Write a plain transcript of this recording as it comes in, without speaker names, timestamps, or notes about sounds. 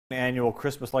Annual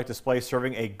Christmas light display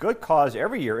serving a good cause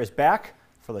every year is back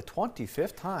for the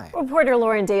 25th time. Reporter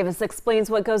Lauren Davis explains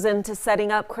what goes into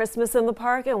setting up Christmas in the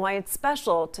park and why it's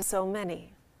special to so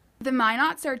many. The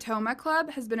Minot Sertoma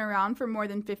Club has been around for more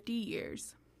than 50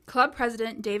 years. Club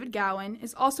president David Gowan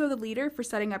is also the leader for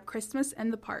setting up Christmas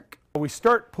in the park. We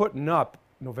start putting up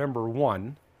November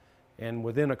 1, and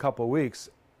within a couple of weeks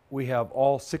we have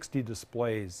all 60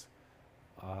 displays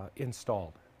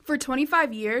installed. For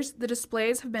 25 years, the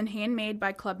displays have been handmade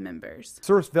by club members.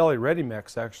 Surf Valley Ready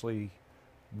Mix actually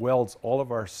welds all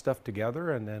of our stuff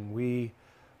together, and then we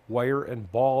wire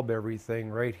and bulb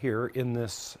everything right here in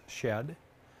this shed,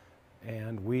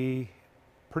 and we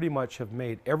pretty much have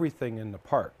made everything in the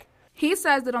park. He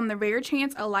says that on the rare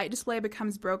chance a light display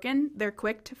becomes broken, they're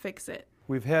quick to fix it.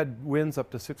 We've had winds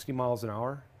up to 60 miles an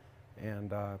hour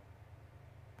and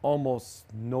almost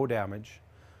no damage.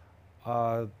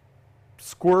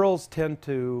 Squirrels tend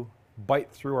to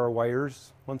bite through our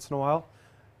wires once in a while,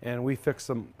 and we fix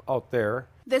them out there.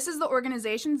 This is the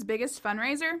organization's biggest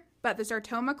fundraiser, but the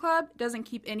Sertoma Club doesn't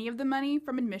keep any of the money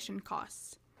from admission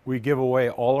costs. We give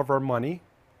away all of our money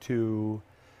to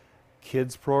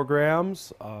kids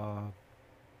programs,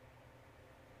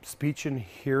 speech and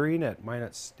hearing at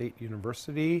Minot State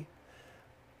University.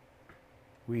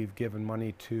 We've given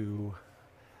money to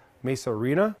Mesa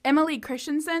Arena. Emily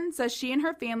Christensen says she and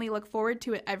her family look forward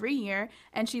to it every year,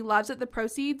 and she loves that the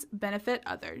proceeds benefit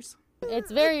others.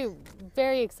 It's very,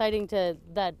 very exciting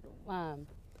that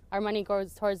our money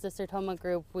goes towards the Sertoma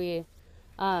group. We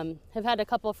have had a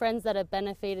couple friends that have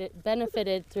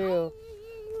benefited through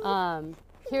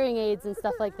hearing aids and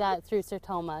stuff like that through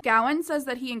Sertoma. Gowan says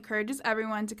that he encourages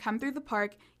everyone to come through the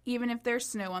park even if there's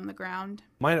snow on the ground.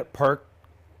 Minot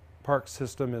Park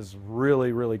system is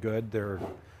really, really good.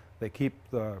 They keep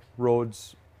the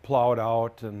roads plowed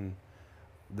out, and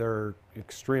they're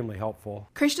extremely helpful.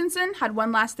 Christensen had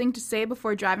one last thing to say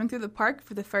before driving through the park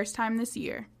for the first time this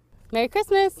year. Merry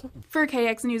Christmas! For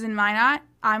KX News in Minot,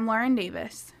 I'm Lauren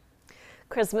Davis.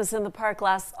 Christmas in the park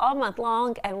lasts all month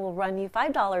long and will run you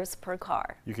 $5 per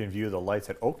car. You can view the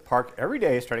lights at Oak Park every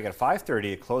day starting at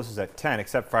 5:30. It closes at 10,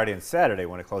 except Friday and Saturday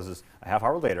when it closes a half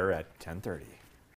hour later at 10:30.